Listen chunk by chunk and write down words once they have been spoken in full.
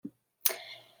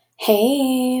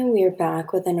Hey, we're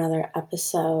back with another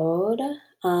episode.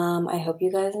 I hope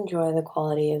you guys enjoy the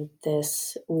quality of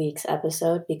this week's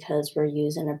episode because we're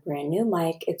using a brand new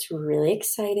mic. It's really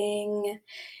exciting,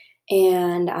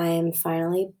 and I am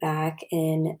finally back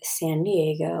in San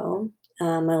Diego.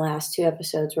 My last two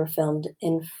episodes were filmed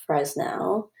in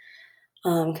Fresno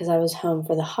because I was home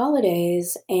for the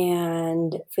holidays.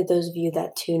 And for those of you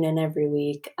that tune in every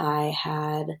week, I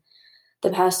had the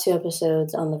past two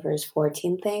episodes on the first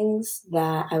 14 things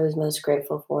that I was most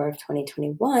grateful for of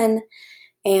 2021.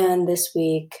 And this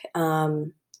week,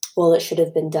 well, it should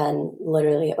have been done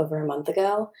literally over a month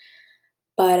ago,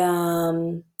 but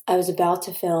I was about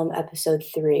to film episode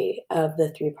three of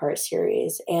the three-part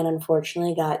series and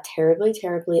unfortunately got terribly,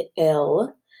 terribly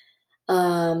ill.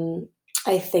 Um,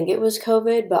 I think it was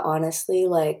COVID, but honestly,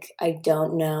 I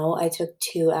don't know. I took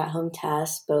two at-home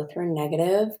tests, both were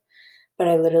negative, but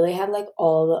I literally had like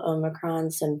all the Omicron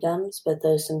symptoms, but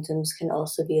those symptoms can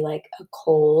also be like a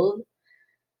cold.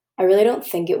 I really don't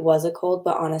think it was a cold,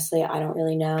 but honestly, I don't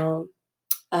really know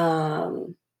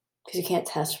because you can't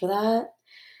test for that.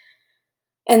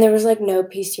 And there was like no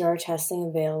PCR testing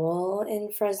available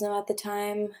in Fresno at the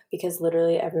time because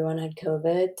literally everyone had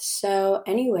COVID. So,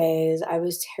 anyways, I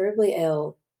was terribly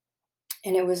ill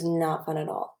and it was not fun at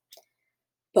all.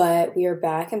 But we are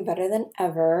back and better than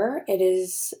ever. It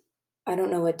is, I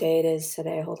don't know what day it is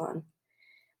today. Hold on.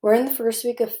 We're in the first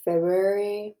week of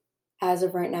February as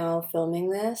of right now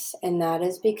filming this, and that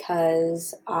is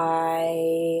because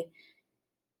I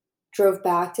drove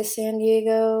back to San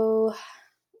Diego,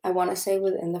 I want to say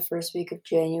within the first week of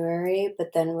January,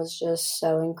 but then was just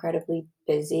so incredibly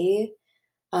busy.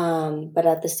 But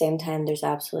at the same time, there's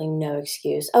absolutely no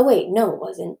excuse. Oh, wait, no, it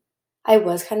wasn't. I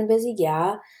was kind of busy,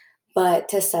 yeah, but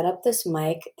to set up this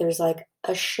mic, there's like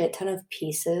a shit ton of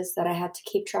pieces that I had to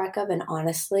keep track of, and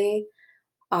honestly,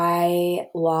 I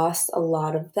lost a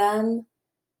lot of them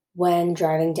when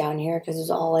driving down here because it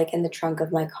was all like in the trunk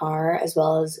of my car as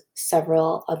well as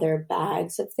several other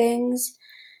bags of things.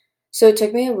 So it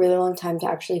took me a really long time to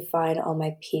actually find all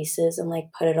my pieces and like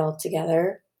put it all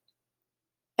together.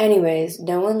 Anyways,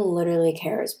 no one literally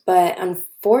cares. But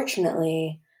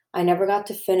unfortunately, I never got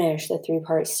to finish the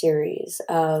three-part series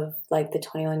of like the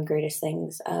 21 greatest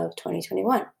things of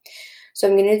 2021. So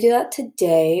I'm going to do that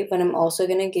today, but I'm also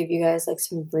going to give you guys like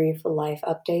some brief life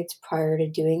updates prior to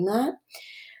doing that.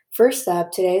 First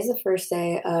up, today is the first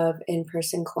day of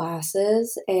in-person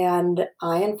classes, and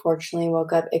I unfortunately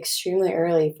woke up extremely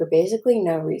early for basically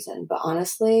no reason. But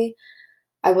honestly,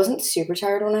 I wasn't super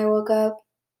tired when I woke up.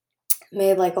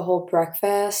 Made like a whole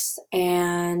breakfast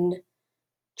and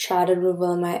chatted with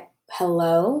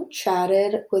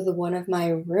chatted with one of my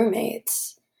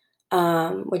roommates,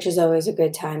 which is always a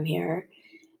good time here.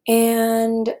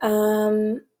 And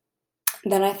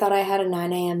then I thought I had a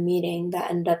 9 a.m. meeting that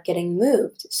ended up getting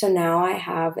moved. So now I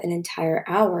have an entire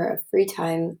hour of free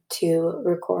time to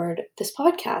record this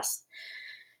podcast.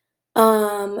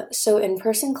 So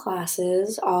in-person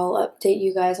classes, I'll update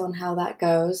you guys on how that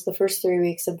goes. The first 3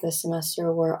 weeks of this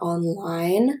semester were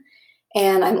online,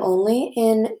 and I'm only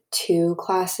in two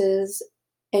classes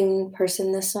in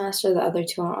person this semester. The other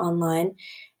two are online.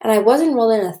 And I was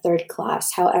enrolled in a third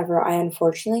class. However, I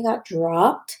unfortunately got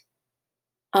dropped.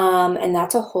 And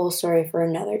that's a whole story for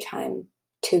another time,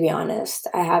 to be honest.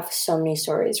 I have so many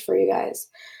stories for you guys,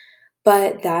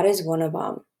 but that is one of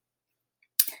them.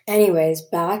 Anyways,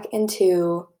 back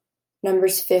into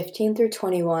numbers 15 through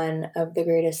 21 of the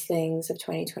greatest things of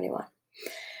 2021.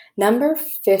 Number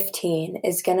 15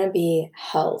 is going to be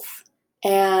health.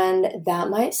 And that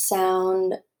might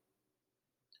sound,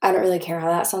 I don't really care how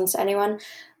that sounds to anyone,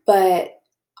 but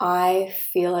I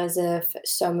feel as if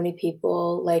so many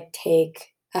people like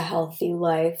take a healthy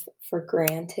life for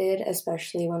granted,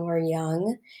 especially when we're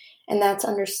young. And that's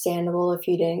understandable if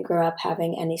you didn't grow up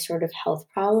having any sort of health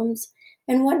problems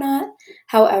and whatnot.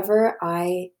 However,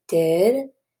 I did,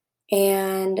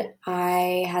 and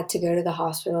I had to go to the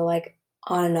hospital like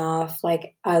on and off,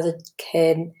 like as a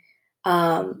kid.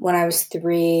 When I was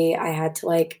three, I had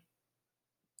like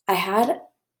a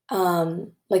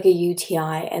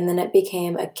UTI, and then it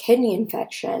became a kidney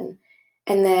infection,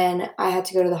 and then I had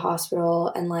to go to the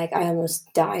hospital, and like I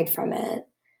almost died from it.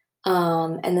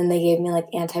 And then they gave me like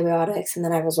antibiotics, and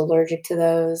then I was allergic to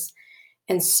those,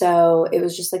 and so it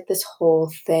was just like this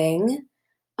whole thing.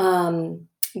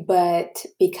 But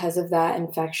because of that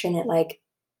infection, it like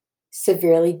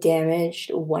severely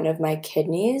damaged one of my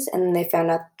kidneys, and then they found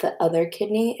out the other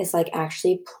kidney is like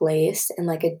actually placed in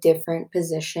like a different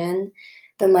position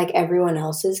than like everyone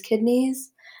else's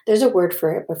kidneys. There's a word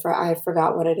for it, but I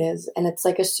forgot what it is, and it's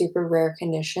like a super rare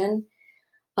condition.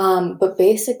 But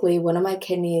basically, one of my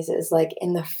kidneys is, like,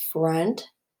 in the front,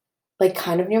 like,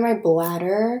 kind of near my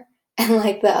bladder, and,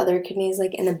 like, the other kidney is,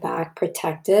 like, in the back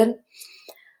protected.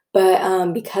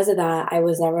 But, because of that, I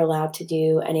was never allowed to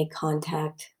do any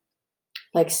contact,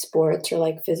 like, sports or,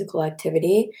 like, physical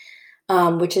activity,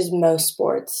 which is most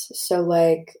sports. So,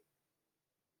 like,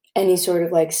 any sort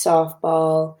of, like,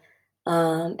 softball,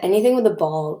 anything with a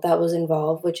ball that was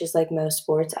involved, which is, like, most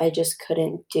sports, I just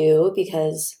couldn't do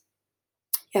because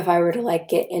if I were to, like,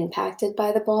 get impacted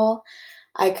by the ball,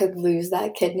 I could lose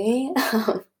that kidney.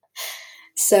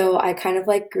 So I kind of,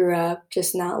 like, grew up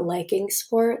just not liking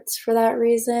sports for that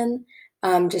reason,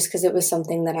 just because it was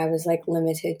something that I was, like,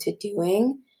 limited to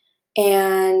doing.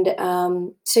 And,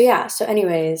 so yeah, so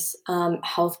anyways,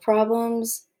 health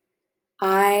problems,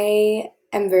 I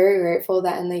am very grateful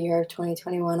that in the year of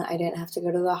 2021, I didn't have to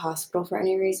go to the hospital for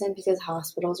any reason because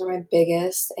hospitals are my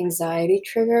biggest anxiety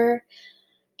trigger,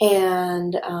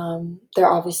 and,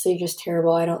 they're obviously just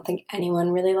terrible. I don't think anyone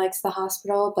really likes the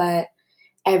hospital, but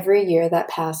every year that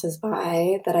passes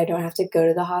by that I don't have to go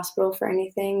to the hospital for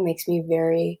anything makes me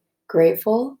very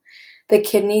grateful. The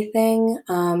kidney thing,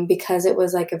 because it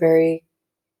was, like, a very,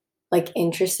 like,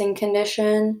 interesting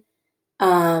condition,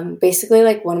 basically,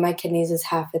 like, one of my kidneys is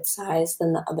half its size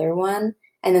than the other one,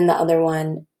 and then the other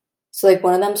one so, like,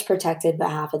 one of them's protected but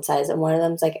half its size, and one of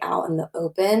them's, like, out in the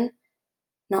open.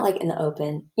 Not, like, in the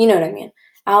open, you know what I mean?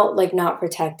 Out, like, not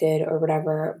protected or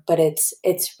whatever, but it's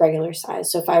regular size,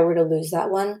 so if I were to lose that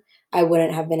one, I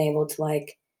wouldn't have been able to,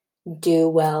 like, do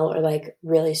well or, like,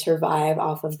 really survive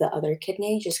off of the other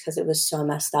kidney just because it was so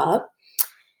messed up.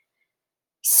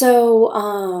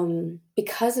 So,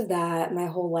 because of that, my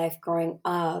whole life growing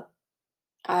up,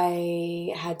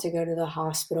 I had to go to the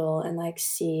hospital and, like,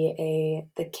 see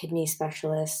the kidney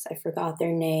specialist. I forgot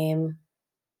their name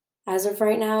as of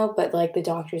right now, but, like, the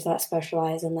doctors that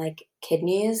specialize in, like,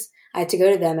 kidneys, I had to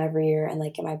go to them every year and,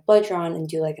 like, get my blood drawn and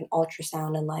do, like, an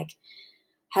ultrasound and, like,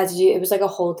 had to do it was, like, a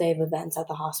whole day of events at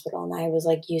the hospital, and I was,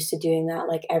 like, used to doing that,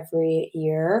 like, every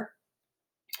year,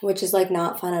 which is, like,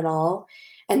 not fun at all.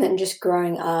 And then just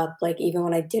growing up, like, even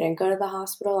when I didn't go to the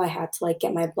hospital, I had to, like,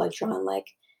 get my blood drawn, like,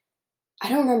 I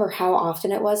don't remember how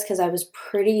often it was because I was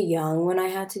pretty young when I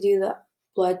had to do the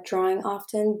blood drawing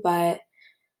often, but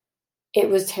it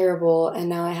was terrible, and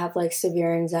now I have, like,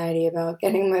 severe anxiety about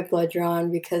getting my blood drawn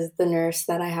because the nurse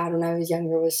that I had when I was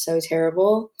younger was so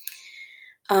terrible.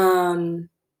 Um,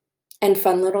 and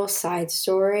fun little side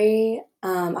story,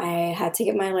 I had to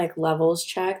get my, like, levels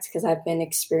checked because 'cause I've been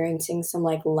experiencing some,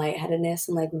 like, lightheadedness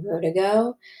and, like,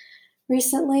 vertigo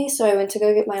recently, so I went to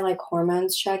go get my, like,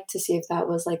 hormones checked to see if that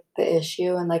was, like, the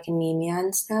issue and, like, anemia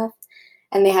and stuff,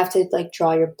 and they have to, like,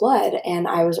 draw your blood, and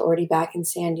I was already back in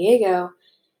San Diego,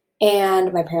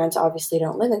 and my parents obviously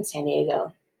don't live in San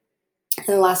Diego. And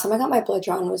the last time I got my blood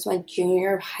drawn was my junior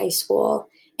year of high school,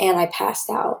 and I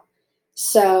passed out.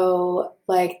 So,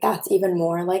 like, that's even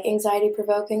more, like, anxiety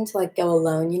provoking to, like, go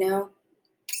alone, you know?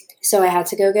 So I had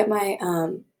to go get my,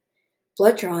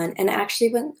 blood drawn, and it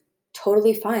actually went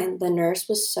totally fine. The nurse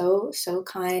was so, so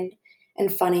kind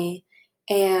and funny,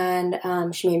 and,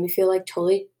 she made me feel, like,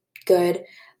 totally good.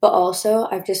 But also,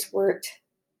 I've just worked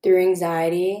through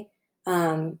anxiety,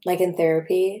 like, in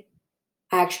therapy.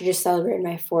 I actually just celebrated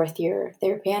my 4th year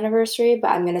therapy anniversary,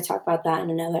 but I'm gonna talk about that in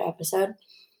another episode.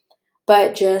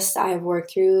 But just I've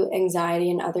worked through anxiety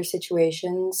in other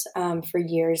situations, for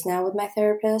years now with my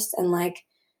therapist, and, like,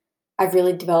 I've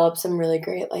really developed some really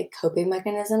great, like, coping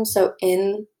mechanisms. So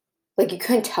in like, you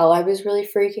couldn't tell I was really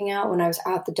freaking out when I was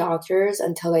at the doctor's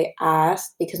until they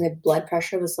asked because my blood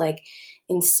pressure was, like,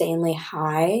 insanely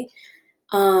high,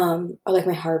 or, like,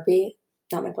 my heartbeat,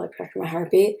 not my blood pressure, my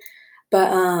heartbeat.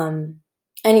 But,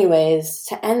 anyways,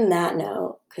 to end that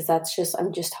note, because that's just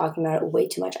I'm just talking about it way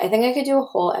too much. I think I could do a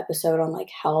whole episode on, like,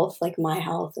 health, like, my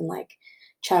health and, like,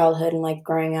 childhood and, like,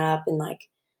 growing up and, like,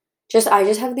 just I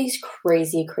just have these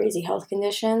crazy, crazy health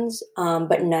conditions,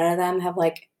 but none of them have,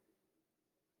 like,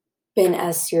 been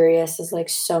as serious as, like,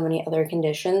 so many other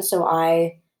conditions, so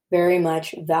I very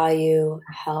much value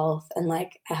health and,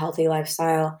 like, a healthy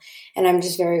lifestyle, and I'm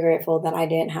just very grateful that I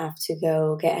didn't have to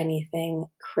go get anything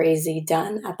crazy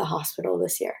done at the hospital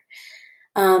this year.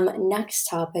 Next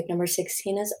topic, number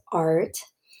 16 is art.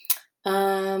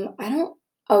 I don't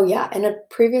Oh, yeah, in a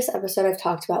previous episode, I've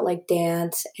talked about, like,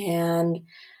 dance and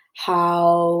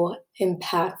how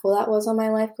impactful that was on my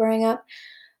life growing up,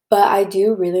 but I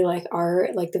do really like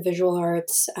art, like the visual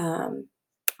arts,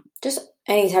 just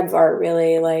any type of art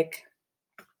really, like,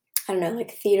 I don't know,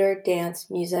 like theater, dance,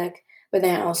 music, but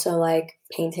then also like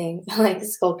painting, like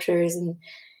sculptures and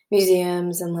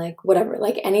museums and like whatever,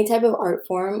 like any type of art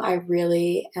form, I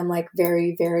really am like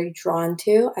very, very drawn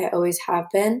to. I always have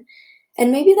been.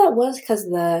 And maybe that was because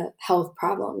of the health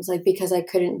problems, like because I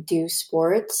couldn't do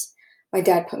sports. My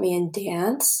dad put me in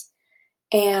dance,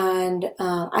 and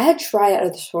I had tried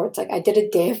other sports. Like I did a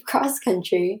day of cross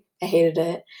country. I hated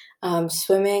it.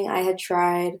 Swimming, I had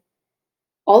tried.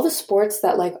 All the sports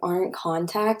that like aren't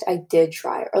contact, I did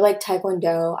try, or like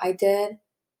taekwondo, I did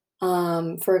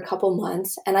for a couple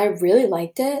months, and I really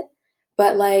liked it.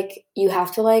 But like, you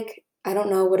have to like, I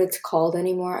don't know what it's called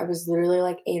anymore. I was literally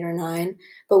like 8 or 9,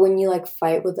 but when you like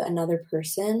fight with another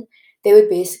person, they would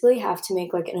basically have to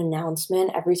make like an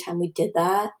announcement every time we did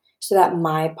that, so that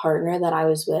my partner that I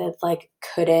was with like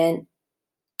couldn't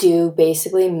do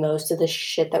basically most of the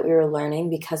shit that we were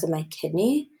learning because of my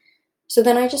kidney. So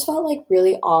then I just felt like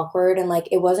really awkward, and like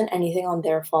it wasn't anything on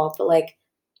their fault, but like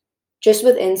just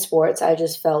within sports, I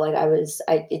just felt like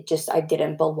I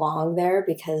didn't belong there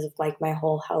because of, like, my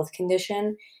whole health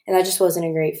condition, and that just wasn't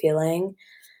a great feeling.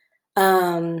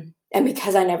 And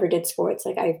because I never did sports,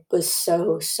 like, I was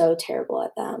so, so terrible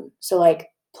at them. So, like,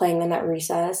 playing them at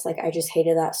recess, like, I just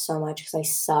hated that so much because I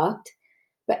sucked.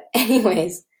 But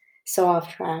anyways, so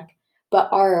off track. But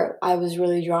art, I was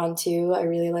really drawn to. I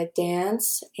really like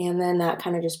dance, and then that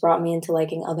kinda just brought me into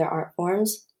liking other art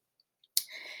forms.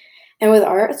 And with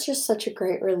art, it's just such a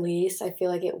great release. I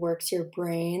feel like it works your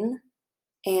brain,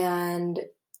 and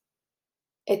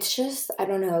it's just, I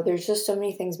don't know, there's just so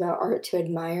many things about art to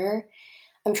admire.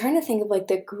 I'm trying to think of like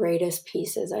the greatest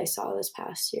pieces I saw this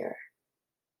past year.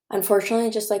 Unfortunately,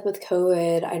 just like with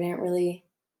COVID, I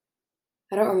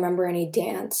don't remember any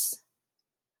dance.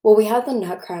 Well, we had the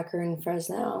Nutcracker in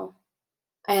Fresno,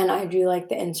 and I do like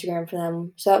the Instagram for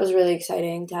them. So that was really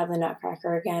exciting to have the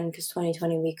Nutcracker again because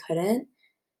 2020 we couldn't.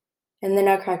 And the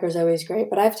Nutcracker is always great,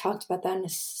 but I've talked about that in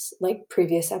like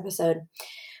previous episode.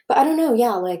 But I don't know,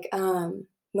 yeah, like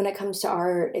when it comes to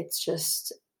art, it's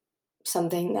just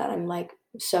something that I'm like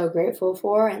so grateful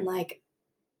for, and like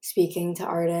speaking to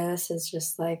artists is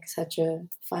just like such a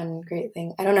fun, great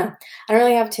thing. I don't know. I don't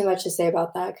really have too much to say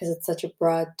about that because it's such a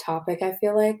broad topic, I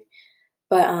feel like.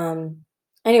 But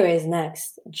anyways,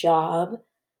 next, job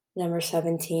number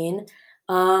 17.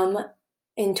 Um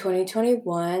in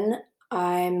 2021,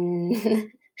 I'm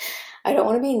I don't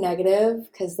want to be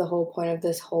negative because the whole point of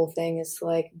this whole thing is to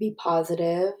like be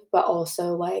positive, but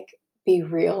also like be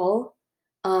real.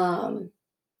 Um,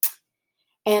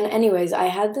 and anyways, I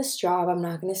had this job. I'm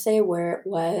not going to say where it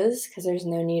was because there's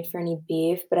no need for any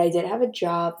beef, but I did have a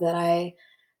job that I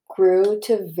grew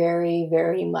to very,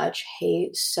 very much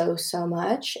hate so, so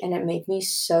much. And it made me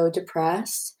so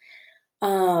depressed.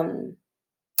 Um,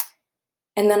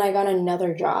 and then I got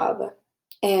another job.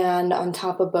 And on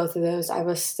top of both of those, I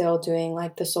was still doing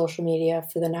like the social media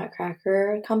for the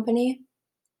Nutcracker company.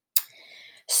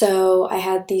 So I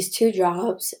had these two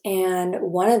jobs, and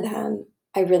one of them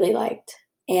I really liked.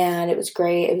 And it was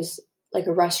great. It was like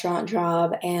a restaurant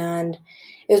job, and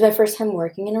it was my first time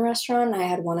working in a restaurant. I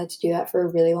had wanted to do that for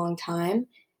a really long time.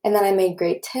 And then I made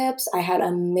great tips. I had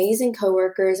amazing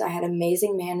coworkers. I had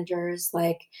amazing managers.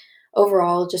 Like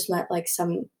overall, just met like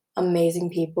some amazing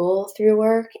people through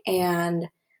work. And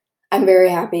I'm very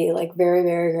happy, like very,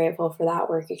 very grateful for that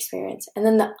work experience. And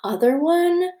then the other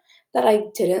one that I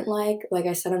didn't like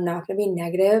I said, I'm not going to be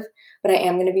negative, but I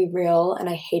am going to be real. And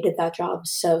I hated that job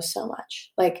so, so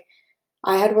much. Like,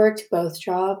 I had worked both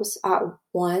jobs at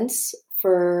once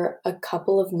for a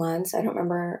couple of months. I don't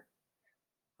remember.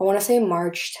 I want to say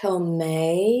March till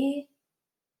May,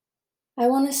 I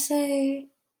want to say.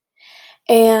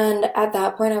 And at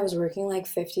that point, I was working like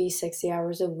 50, 60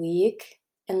 hours a week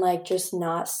and like just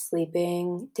not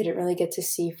sleeping, didn't really get to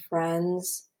see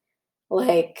friends.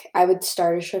 Like, I would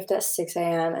start a shift at 6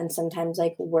 a.m. and sometimes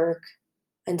like work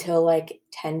until like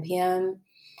 10 p.m.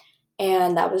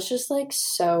 And that was just like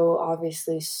so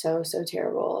obviously so, so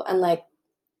terrible. And like,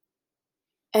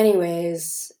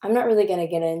 anyways, I'm not really gonna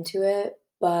get into it,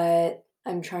 but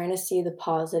I'm trying to see the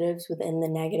positives within the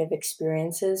negative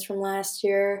experiences from last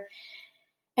year.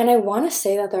 And I want to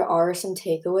say that there are some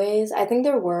takeaways. I think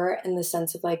there were in the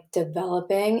sense of like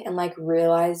developing and like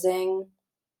realizing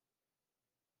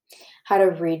how to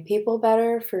read people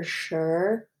better for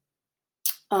sure.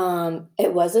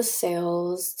 It was a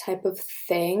sales type of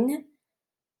thing.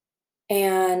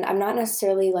 And I'm not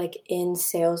necessarily like in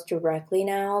sales directly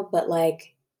now, but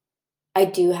like I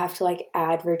do have to like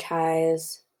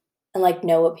advertise and like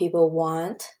know what people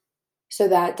want. So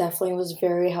that definitely was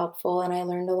very helpful and I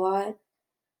learned a lot.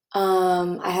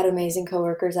 I had amazing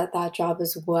coworkers at that job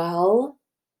as well.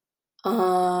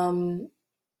 Um,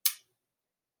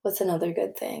 what's another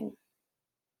good thing?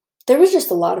 there was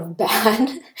just a lot of bad,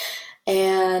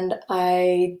 and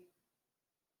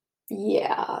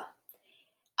yeah,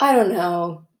 I don't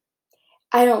know.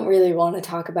 I don't really wanna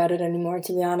talk about it anymore,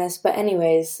 to be honest, but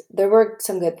anyways, there were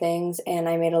some good things, and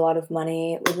I made a lot of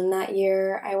money within that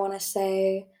year, I wanna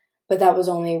say, but that was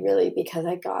only really because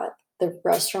I got the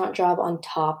restaurant job on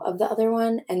top of the other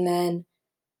one, and then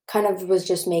kind of was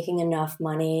just making enough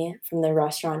money from the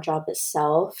restaurant job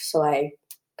itself, so I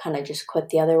kinda just quit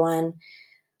the other one,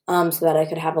 so that I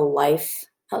could have a life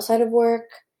outside of work,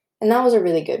 and that was a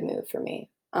really good move for me.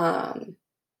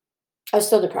 I was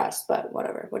still depressed, but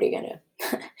whatever. What are you gonna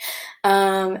do?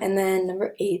 And then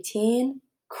number 18,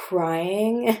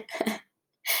 crying.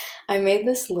 I made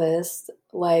this list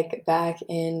like back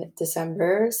in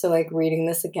December. So like reading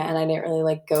this again, I didn't really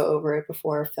like go over it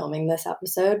before filming this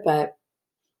episode, but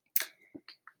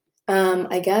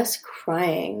I guess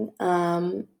crying.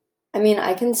 I mean,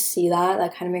 I can see that.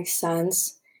 That kind of makes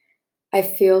sense. I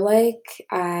feel like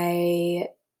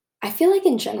I feel like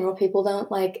in general people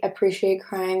don't like appreciate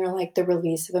crying or like the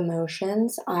release of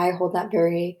emotions. I hold that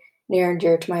very near and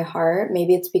dear to my heart.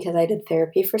 Maybe it's because I did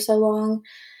therapy for so long.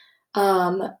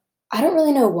 Um, I don't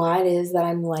really know why it is that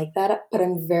I'm like that, but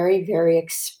I'm very, very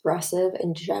expressive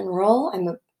in general.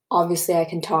 Obviously I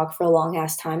can talk for a long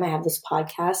ass time. I have this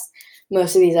podcast.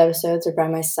 Most of these episodes are by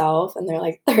myself and they're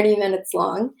like 30 minutes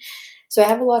long. So I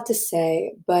have a lot to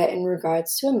say, but in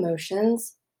regards to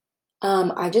emotions,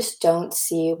 I just don't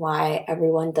see why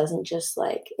everyone doesn't just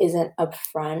like isn't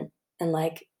upfront and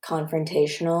like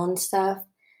confrontational and stuff.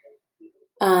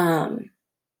 Um,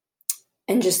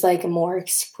 and just like more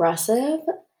expressive.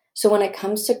 So when it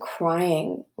comes to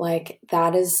crying, like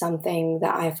that is something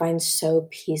that I find so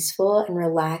peaceful and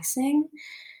relaxing.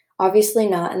 Obviously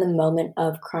not in the moment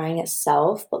of crying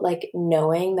itself, but like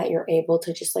knowing that you're able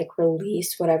to just like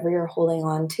release whatever you're holding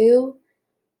on to.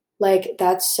 Like,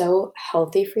 that's so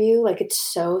healthy for you, like, it's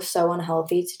so, so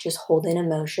unhealthy to just hold in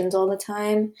emotions all the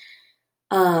time,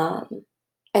 um,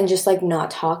 and just, like, not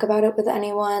talk about it with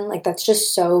anyone, like, that's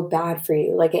just so bad for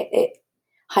you, like, it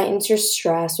heightens your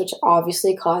stress, which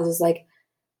obviously causes, like,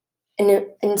 an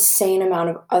insane amount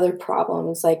of other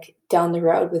problems, like, down the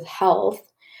road with health,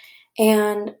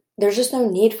 and there's just no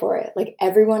need for it, like,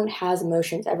 everyone has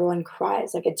emotions, everyone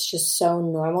cries, like, it's just so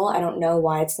normal, I don't know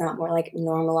why it's not more, like,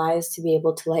 normalized to be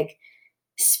able to, like,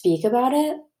 speak about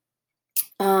it.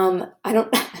 I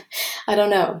don't I don't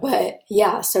know, but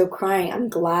yeah, so crying, I'm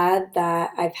glad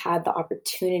that I've had the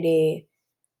opportunity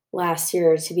last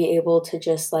year to be able to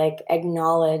just like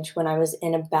acknowledge when I was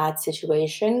in a bad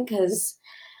situation because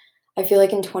I feel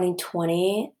like in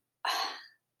 2020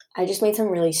 I just made some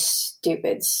really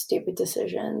stupid, stupid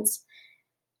decisions.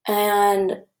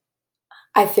 And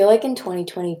I feel like in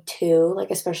 2022,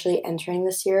 like especially entering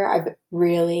this year, I've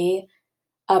really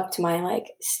up to my like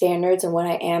standards and what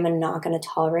I am and not going to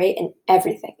tolerate in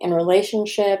everything in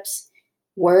relationships,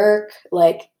 work,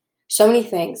 like so many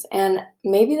things. And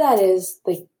maybe that is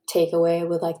the takeaway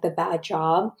with like the bad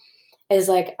job is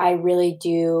like I really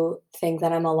do think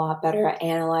that I'm a lot better at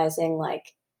analyzing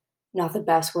like not the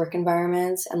best work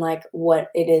environments and like what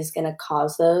it is going to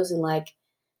cause those and like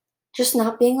just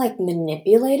not being, like,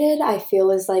 manipulated, I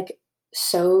feel is, like,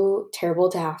 so terrible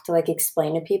to have to, like,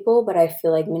 explain to people, but I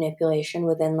feel like manipulation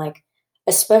within, like,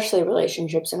 especially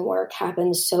relationships and work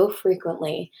happens so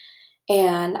frequently,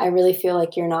 and I really feel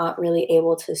like you're not really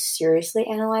able to seriously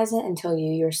analyze it until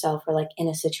you yourself are, like, in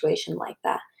a situation like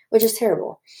that, which is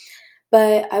terrible.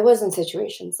 But I was in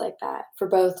situations like that for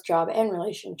both job and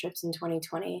relationships in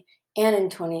 2020 and in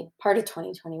 20 part of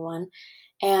 2021.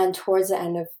 And towards the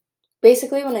end of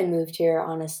basically when I moved here,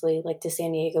 honestly, like to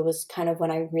San Diego was kind of when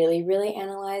I really, really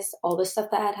analyzed all the stuff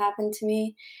that had happened to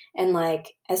me. And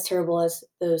like as terrible as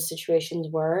those situations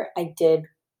were, I did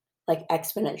like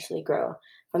exponentially grow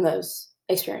from those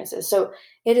experiences. So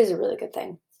it is a really good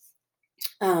thing.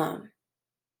 Um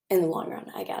in the long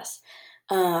run, I guess.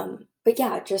 But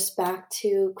yeah, just back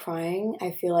to crying.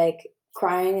 I feel like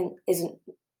crying isn't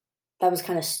that was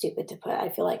kind of stupid to put. I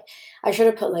feel like I should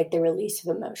have put like the release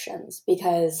of emotions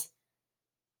because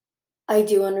I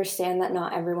do understand that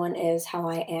not everyone is how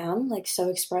I am, like so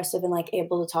expressive and like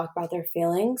able to talk about their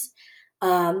feelings.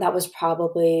 That was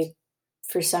probably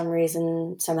for some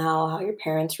reason, somehow how your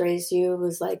parents raised you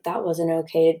was like that wasn't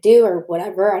okay to do or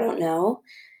whatever. I don't know.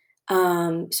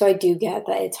 So I do get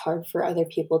that it's hard for other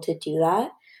people to do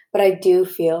that, but I do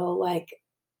feel like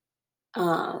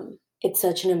it's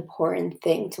such an important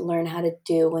thing to learn how to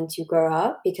do once you grow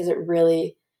up because it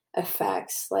really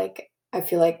affects, like, I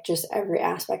feel like just every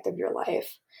aspect of your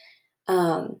life.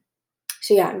 Um,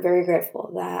 so yeah, I'm very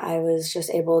grateful that I was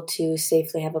just able to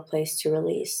safely have a place to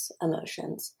release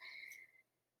emotions.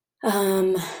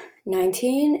 Um,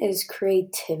 19 is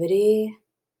creativity.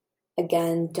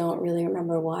 Again, don't really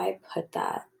remember why I put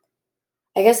that.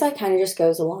 I guess that kind of just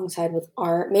goes alongside with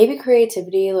art. Maybe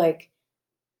creativity, like,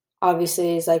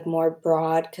 obviously is like more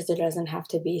broad because it doesn't have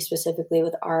to be specifically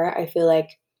with art. I feel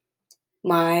like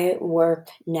my work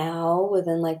now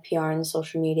within like PR and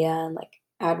social media and like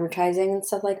advertising and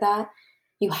stuff like that,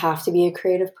 you have to be a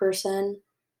creative person,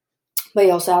 but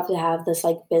you also have to have this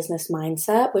like business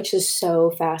mindset, which is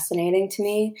so fascinating to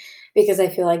me because I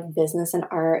feel like business and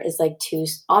art is like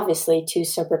obviously two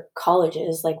separate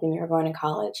colleges, like when you're going to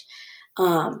college.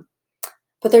 Um,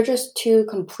 but they're just two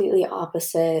completely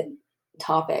opposite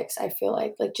topics, I feel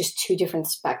like just two different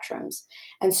spectrums.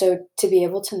 And so to be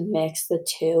able to mix the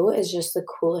two is just the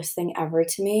coolest thing ever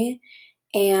to me.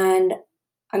 And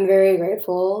I'm very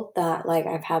grateful that like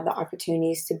I've had the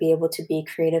opportunities to be able to be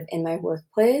creative in my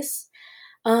workplace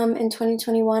in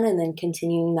 2021 and then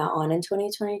continuing that on in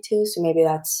 2022. So maybe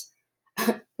that's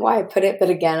why I put it.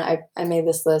 But again, I made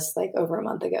this list like over a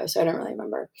month ago, so I don't really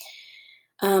remember.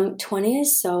 20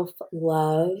 is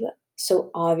self-love.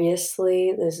 So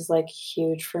obviously this is like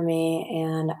huge for me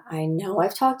and I know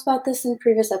I've talked about this in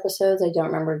previous episodes. I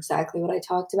don't remember exactly what I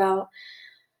talked about.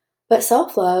 But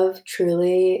self-love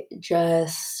truly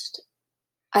just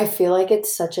I feel like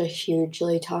it's such a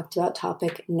hugely talked about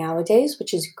topic nowadays,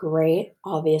 which is great,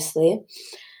 obviously.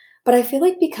 But I feel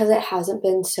like because it hasn't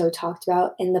been so talked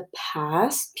about in the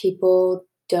past, people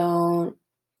don't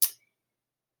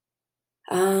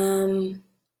um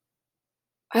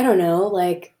I don't know,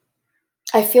 like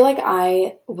I feel like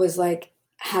I was, like,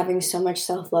 having so much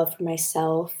self-love for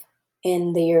myself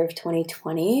in the year of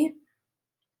 2020,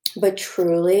 but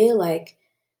truly, like,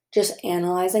 just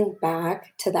analyzing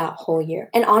back to that whole year,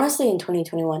 and honestly in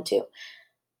 2021 too.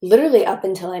 Literally up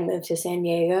until I moved to San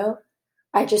Diego,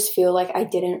 I just feel like I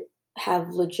didn't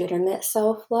have legitimate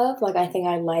self-love, like, I think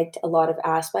I liked a lot of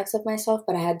aspects of myself,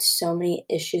 but I had so many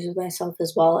issues with myself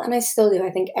as well, and I still do.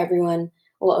 I think everyone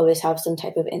will always have some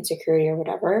type of insecurity or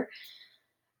whatever,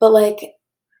 but, like,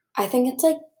 I think it's,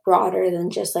 like, broader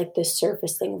than just, like, this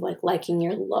surface thing of, like, liking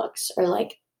your looks or,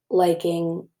 like,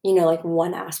 liking, like,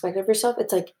 one aspect of yourself.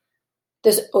 It's, like,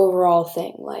 this overall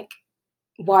thing, like,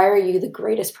 why are you the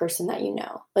greatest person that you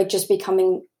know? Like, just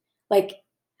becoming like,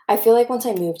 I feel like once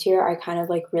I moved here, I kind of,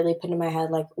 like, really put in my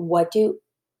head, like,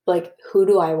 who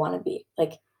do I wanna be?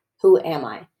 Like, who am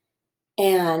I?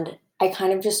 And I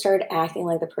kind of just started acting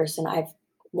like the person I've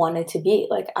wanted to be.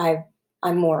 Like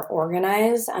I'm more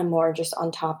organized. I'm more just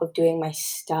on top of doing my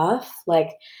stuff. Like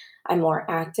I'm more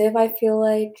active, I feel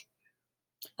like.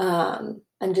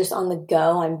 I'm just on the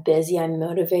go. I'm busy. I'm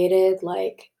motivated.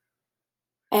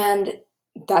 And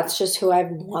that's just who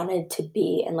I've wanted to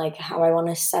be and like how I want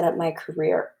to set up my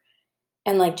career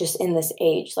and like just in this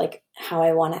age, like how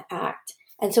I want to act.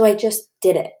 And so I just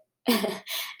did it.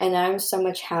 And I'm so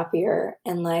much happier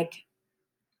and like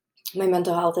my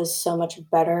mental health is so much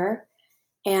better.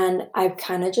 And I've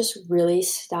kind of just really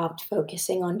stopped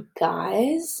focusing on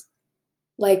guys.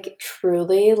 Like,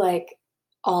 truly, like,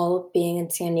 all being in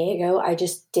San Diego, I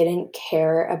just didn't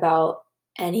care about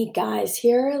any guys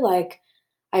here. Like,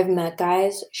 I've met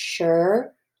guys,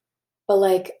 sure, but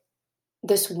like,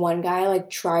 this one guy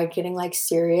like tried getting like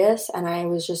serious, and I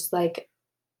was just like,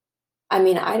 I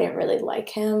mean, I didn't really like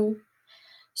him.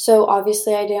 So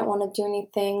obviously I didn't want to do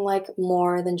anything like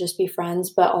more than just be friends,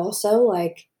 but also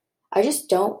like I just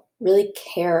don't really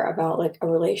care about like a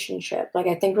relationship. Like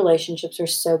I think relationships are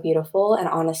so beautiful and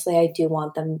honestly I do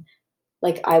want them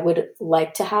like I would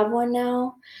like to have one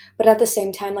now, but at the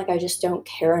same time like I just don't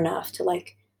care enough to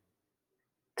like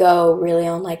go really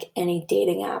on like any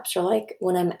dating apps or like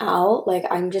when I'm out, like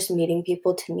I'm just meeting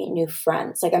people to meet new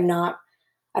friends. Like I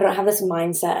don't have this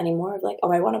mindset anymore of like,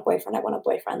 oh, I want a boyfriend, I want a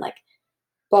boyfriend. Like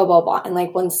blah blah blah. And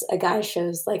like once a guy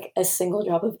shows like a single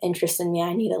drop of interest in me,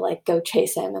 I need to like go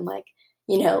chase him and like,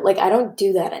 like I don't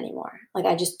do that anymore. Like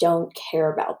I just don't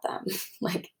care about them.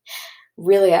 Like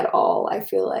really at all, I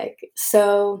feel like.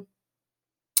 So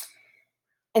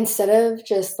instead of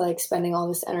just like spending all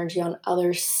this energy on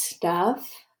other stuff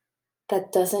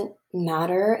that doesn't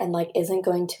matter and like isn't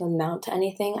going to amount to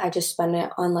anything, I just spend it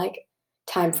on like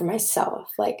time for myself,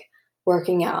 like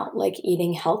working out, like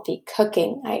eating healthy,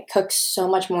 cooking. I cook so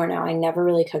much more now. I never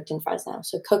really cooked in Fresno,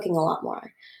 so cooking a lot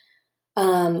more.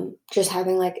 Just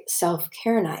having like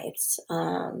self-care nights,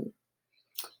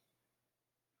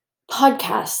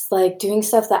 podcasts, like doing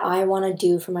stuff that I want to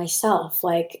do for myself.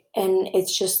 Like, and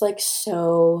it's just like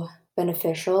so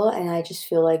beneficial. And I just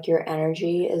feel like your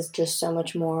energy is just so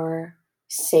much more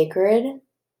sacred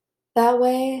that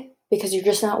way because you're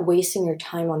just not wasting your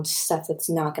time on stuff that's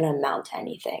not going to amount to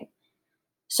anything.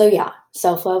 So yeah,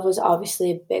 self-love was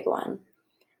obviously a big one.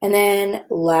 And then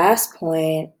last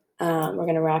point, we're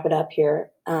going to wrap it up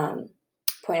here. Point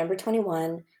number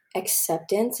 21,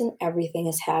 acceptance and everything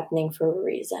is happening for a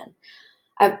reason.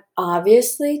 I've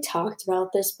obviously talked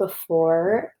about this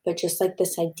before, but just like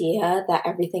this idea that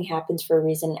everything happens for a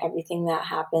reason, everything that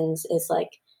happens is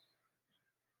like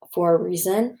for a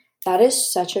reason, that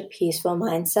is such a peaceful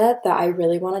mindset that I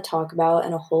really want to talk about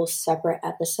in a whole separate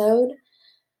episode.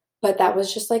 But that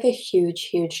was just like a huge,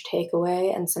 huge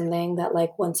takeaway and something that,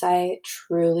 like, once I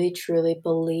truly, truly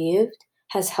believed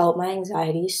has helped my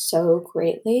anxiety so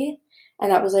greatly.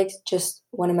 And that was like just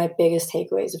one of my biggest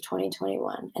takeaways of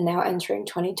 2021 and now entering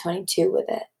 2022 with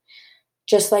it.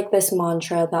 Just like this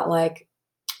mantra that, like,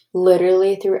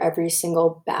 literally through every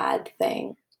single bad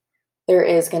thing, there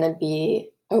is going to be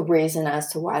a reason as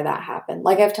to why that happened.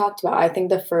 Like I've talked about, I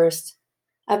think the first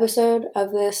episode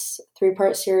of this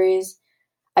three-part series,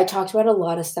 I talked about a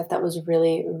lot of stuff that was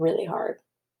really, really hard.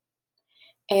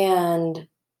 And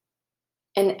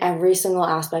in every single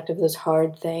aspect of those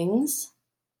hard things,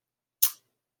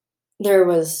 there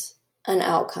was an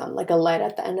outcome, like a light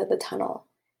at the end of the tunnel.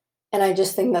 And I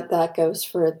just think that that goes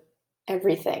for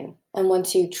everything. And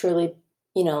once you truly,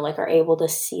 like are able to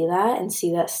see that and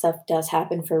see that stuff does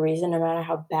happen for a reason, no matter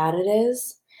how bad it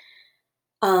is,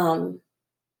 um,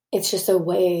 it's just a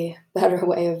way better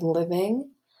way of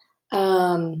living.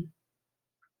 Um,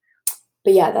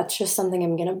 But yeah, that's just something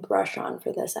I'm gonna brush on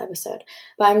for this episode.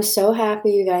 But I'm so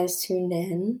happy you guys tuned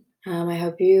in. I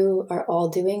hope you are all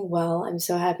doing well. I'm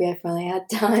so happy I finally had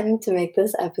time to make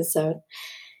this episode.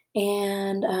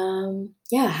 And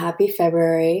yeah, happy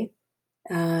February.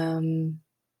 Um,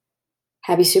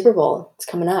 happy Super Bowl. It's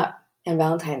coming up and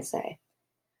Valentine's Day.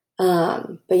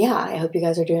 But yeah, I hope you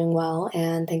guys are doing well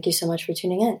and thank you so much for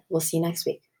tuning in. We'll see you next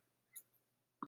week.